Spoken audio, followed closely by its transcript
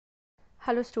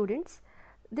Hello students,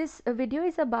 this video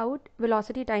is about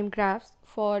velocity time graphs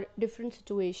for different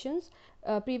situations.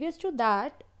 Previous to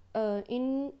that,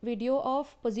 in video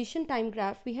of position time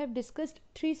graph, we have discussed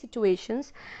three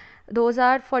situations. Those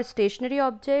are for stationary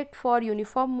object, for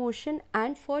uniform motion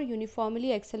and for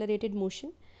uniformly accelerated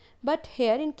motion. But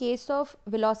here in case of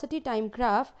velocity time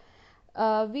graph,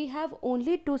 we have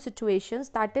only two situations,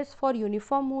 that is for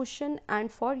uniform motion and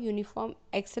for uniform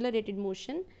accelerated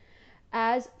motion.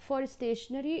 As for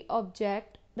stationary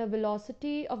object, the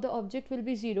velocity of the object will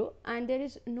be 0 and there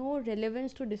is no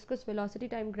relevance to discuss velocity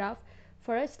time graph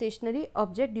for a stationary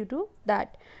object due to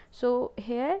that. So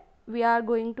here we are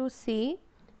going to see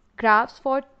graphs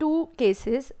for two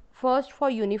cases, first for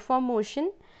uniform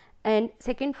motion and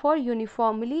second for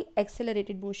uniformly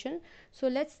accelerated motion. So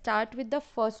let's start with the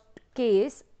first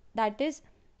case, that is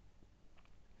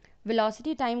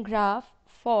velocity time graph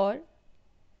for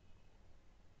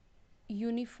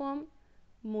uniform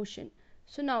motion.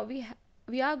 So now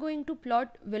we are going to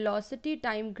plot velocity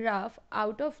time graph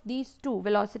out of these two,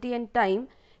 velocity and time.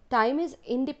 Time is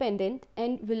independent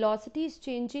and velocity is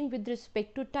changing with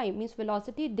respect to time, means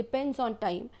velocity depends on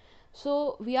time.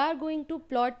 So we are going to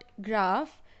plot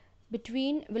graph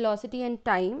between velocity and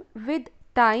time with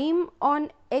time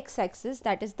on x-axis,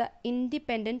 that is the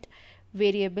independent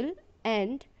variable,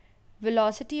 and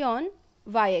velocity on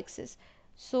y-axis.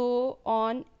 So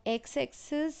on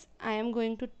x-axis I am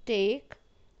going to take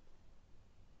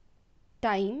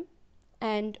time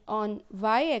and on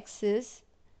y-axis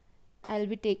I'll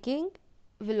be taking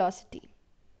velocity.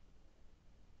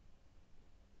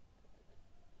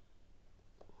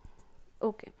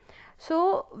 Okay,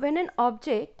 so when an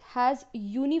object has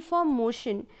uniform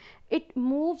motion, it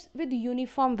moves with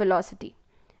uniform velocity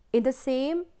in the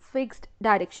same fixed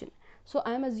direction. So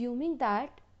I am assuming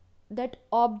that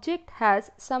object has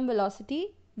some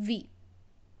velocity v.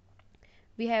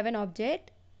 We have an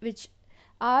object which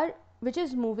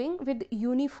is moving with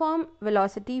uniform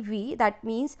velocity v, that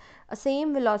means a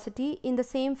same velocity in the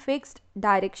same fixed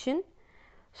direction.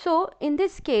 So in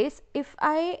this case, if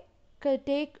I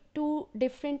take two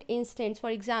different instants, for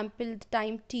example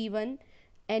time t1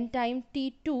 and time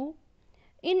t2,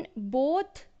 in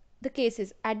both the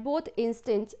cases, at both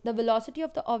instants, the velocity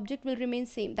of the object will remain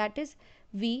same, that is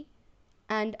v,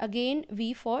 and again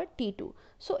v for t2.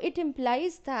 So it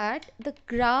implies that the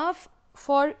graph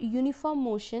for uniform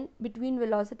motion between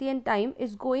velocity and time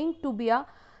is going to be a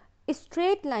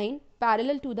straight line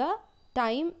parallel to the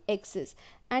time axis,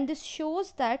 and this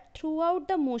shows that throughout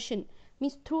the motion,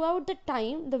 means throughout the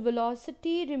time, the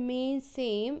velocity remains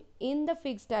same in the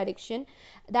fixed direction.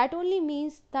 That only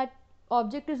means that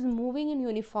object is moving in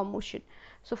uniform motion.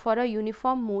 So for a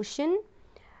uniform motion,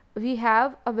 we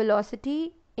have a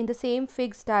velocity in the same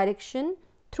fixed direction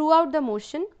throughout the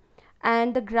motion,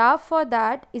 and the graph for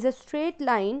that is a straight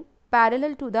line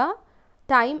parallel to the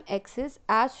time axis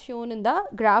as shown in the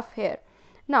graph here.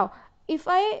 Now if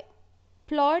I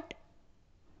plot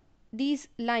these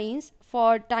lines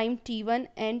for time t1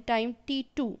 and time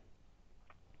t2,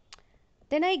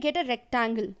 then I get a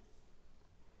rectangle.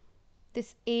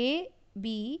 This a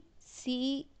b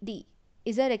c d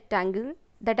is a rectangle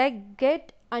that I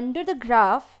get under the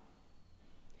graph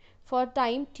for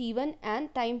time t1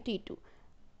 and time t2.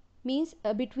 Means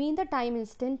between the time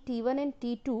instant t1 and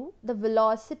t2, the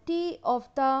velocity of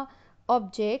the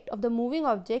object, of the moving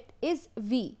object, is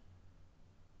v,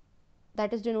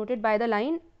 that is denoted by the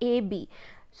line AB.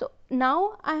 So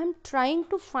now I am trying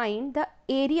to find the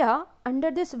area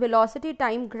under this velocity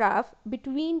time graph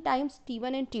between times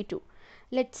t1 and t2.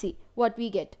 Let's see what we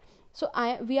get. So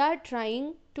we are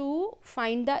trying to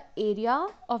find the area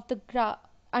of the graph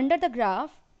under the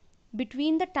graph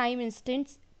between the time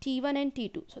instants t1 and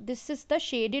t2. So this is the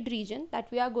shaded region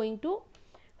that we are going to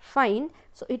find.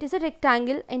 So it is a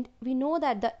rectangle, and we know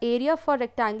that the area for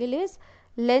rectangle is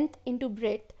length into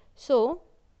breadth. So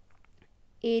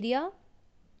area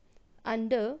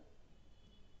under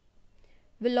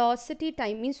velocity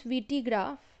time, means VT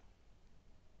graph,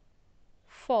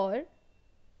 for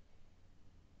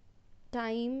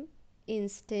time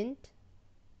instant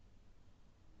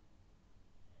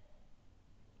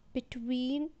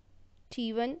between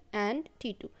t1 and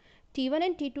t2. t1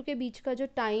 and t2 के बीच का जो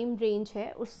time range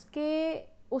है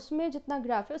उसमें जितना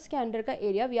graph है उसके under का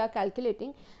area we are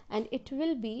calculating, and it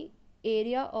will be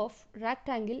area of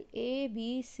rectangle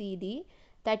ABCD,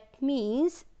 that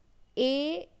means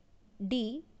AD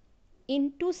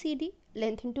into CD,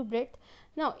 length into breadth.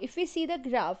 Now if we see the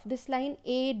graph, this line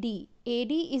AD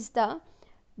is the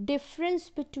difference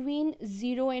between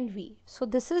 0 and V. So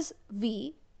this is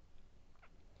V,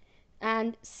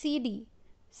 and CD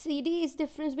CD is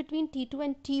difference between T2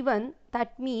 and T1.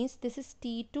 That means this is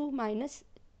T2 minus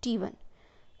T1.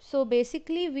 So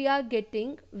basically we are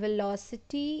getting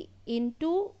velocity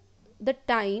into the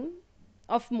time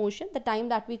of motion, the time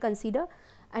that we consider,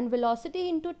 and velocity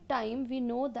into time, we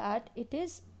know that it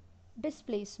is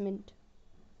displacement.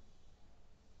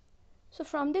 So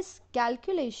from this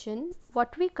calculation,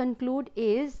 what we conclude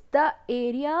is the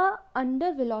area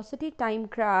under velocity time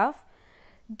graph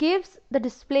gives the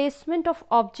displacement of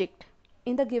object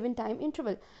in the given time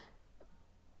interval.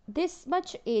 This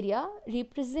much area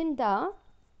represent the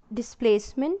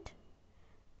displacement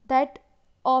that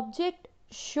object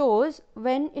shows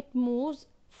when it moves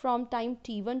from time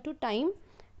t1 to time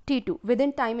t2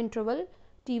 within time interval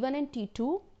t1 and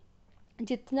t2.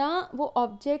 जितना वो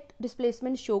object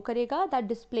displacement show करेगा, that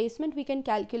displacement we can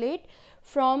calculate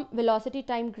from velocity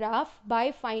time graph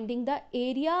by finding the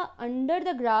area under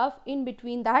the graph in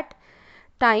between that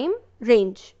time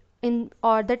range in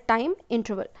or the time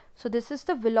interval. So this is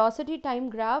the velocity time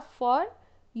graph for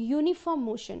uniform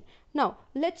motion. Now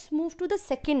let's move to the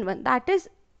second one, that is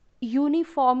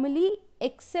uniformly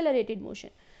accelerated motion.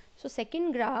 So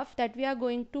second graph that we are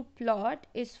going to plot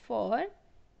is for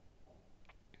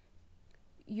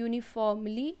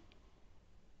uniformly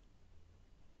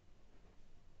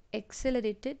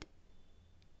accelerated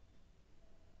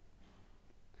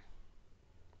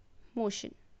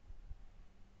motion.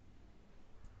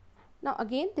 Now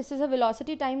again, this is a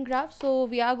velocity time graph, so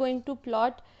we are going to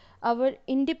plot our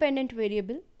independent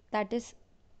variable, that is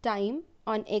time,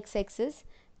 on x-axis,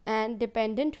 and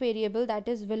dependent variable, that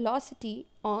is velocity,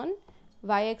 on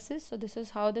y-axis. So this is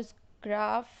how this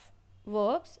graph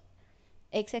works.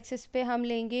 x-axis पे हम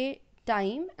लेंगे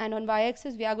time and on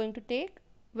y-axis we are going to take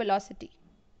velocity.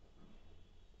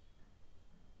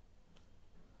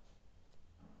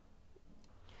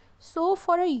 So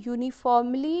for a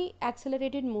uniformly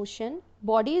accelerated motion,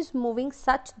 body is moving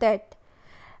such that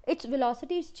its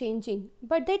velocity is changing,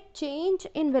 but that change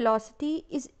in velocity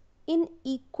is in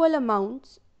equal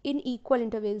amounts in equal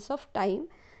intervals of time.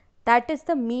 That is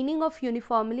the meaning of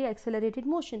uniformly accelerated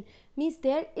motion. Means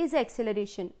there is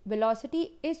acceleration,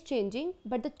 velocity is changing,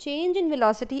 but the change in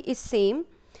velocity is same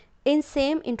in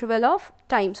same interval of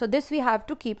time. So this we have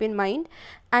to keep in mind,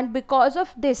 and because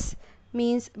of this,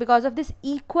 means because of this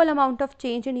equal amount of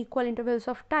change in equal intervals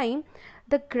of time,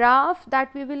 the graph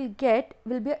that we will get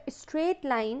will be a straight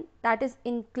line that is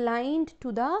inclined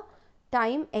to the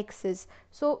time axis.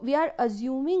 So we are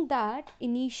assuming that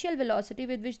initial velocity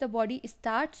with which the body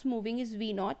starts moving is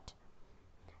v naught,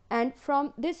 and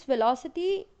from this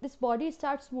velocity this body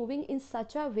starts moving in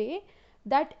such a way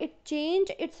that it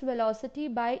change its velocity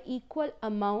by equal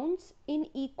amounts in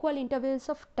equal intervals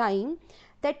of time.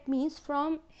 That means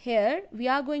from here we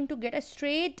are going to get a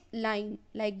straight line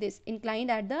like this,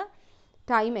 inclined at the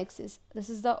time axis. This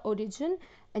is the origin,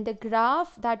 and the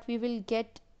graph that we will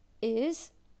get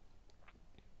is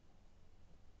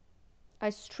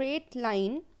a straight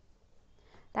line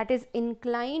that is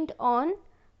inclined on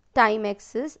time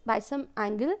axis by some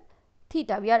angle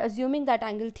theta. We are assuming that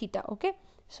angle theta. Okay,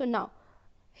 so now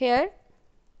here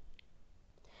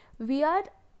we are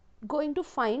going to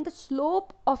find the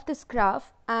slope of this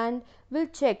graph, and we'll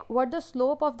check what the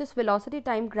slope of this velocity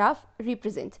time graph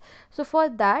represents. So for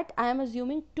that I am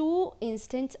assuming two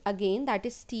instants again, that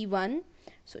is t1.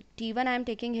 So t1 I am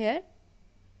taking here,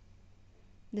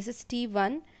 this is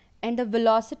t1, and the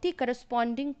velocity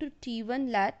corresponding to t1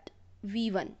 let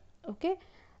v1. Okay,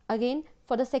 again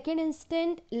for the second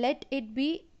instant let it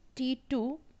be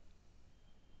t2.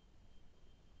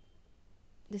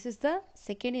 This is the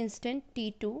second instant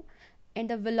t2, and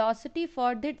the velocity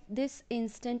for this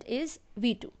instant is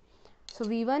v2. So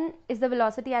v1 is the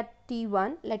velocity at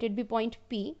t1, let it be point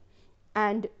p,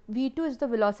 and v2 is the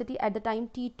velocity at the time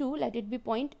t2, let it be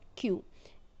point q.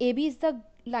 AB is the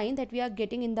line that we are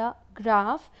getting in the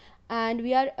graph, and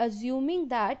we are assuming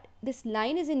that this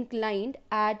line is inclined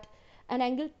at an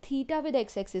angle theta with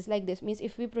x-axis like this. Means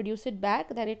if we produce it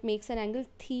back, then it makes an angle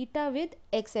theta with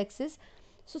x-axis.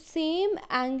 So same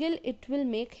angle it will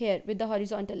make here with the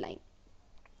horizontal line.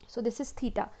 So this is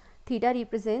theta. Theta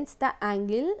represents the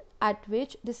angle at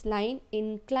which this line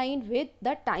inclined with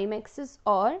the time axis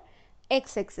or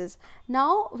x-axis.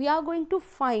 Now we are going to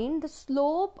find the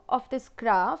slope of this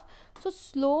graph. So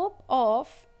slope of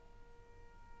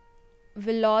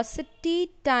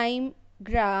velocity time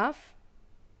graph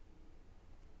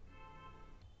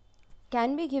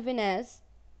can be given as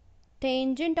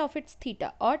tangent of its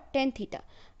theta or tan theta.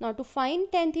 Now to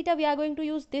find tan theta we are going to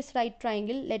use this right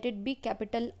triangle, let it be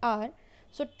capital R.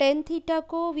 So tan theta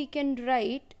ko we can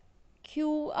write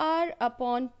QR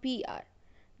upon PR.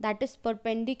 that is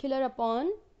perpendicular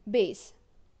upon base.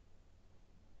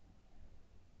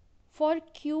 For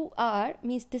QR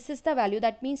means this is the value,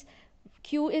 that means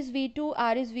Q is V2,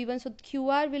 R is V1, so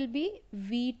QR will be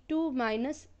V2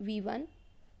 minus V1.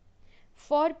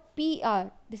 For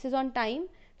PR, this is on time,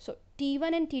 so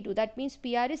T1 and T2, that means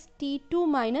PR is T2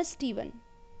 minus T1.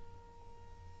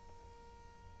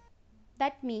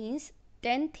 That means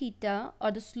tan theta,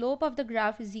 or the slope of the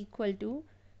graph, is equal to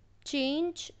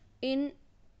change in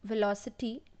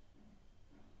velocity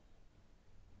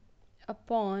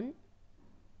upon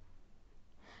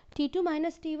T2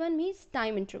 minus T1 means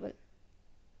time interval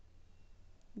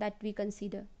that we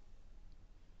consider,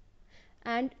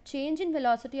 and change in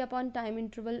velocity upon time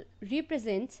interval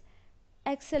represents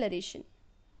acceleration.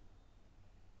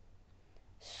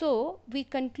 So we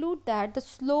conclude that the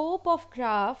slope of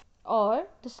graph, or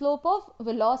the slope of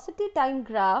velocity time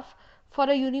graph for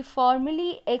a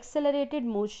uniformly accelerated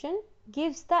motion,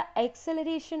 gives the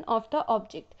acceleration of the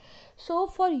object. So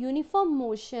for uniform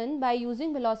motion, by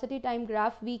using velocity time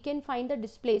graph we can find the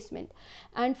displacement,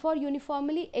 and for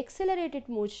uniformly accelerated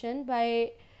motion,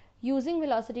 by using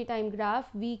velocity time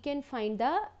graph we can find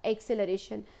the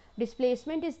acceleration.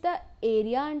 Displacement is the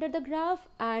area under the graph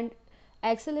and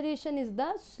acceleration is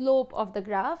the slope of the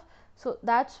graph. So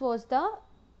that was the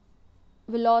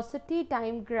velocity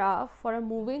time graph for a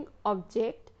moving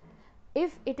object,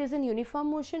 if it is in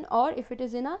uniform motion or if it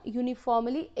is in a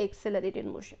uniformly accelerated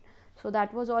motion. So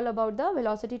that was all about the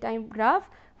velocity time graph.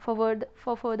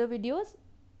 For further videos,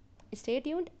 stay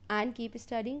tuned and keep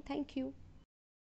studying. Thank you.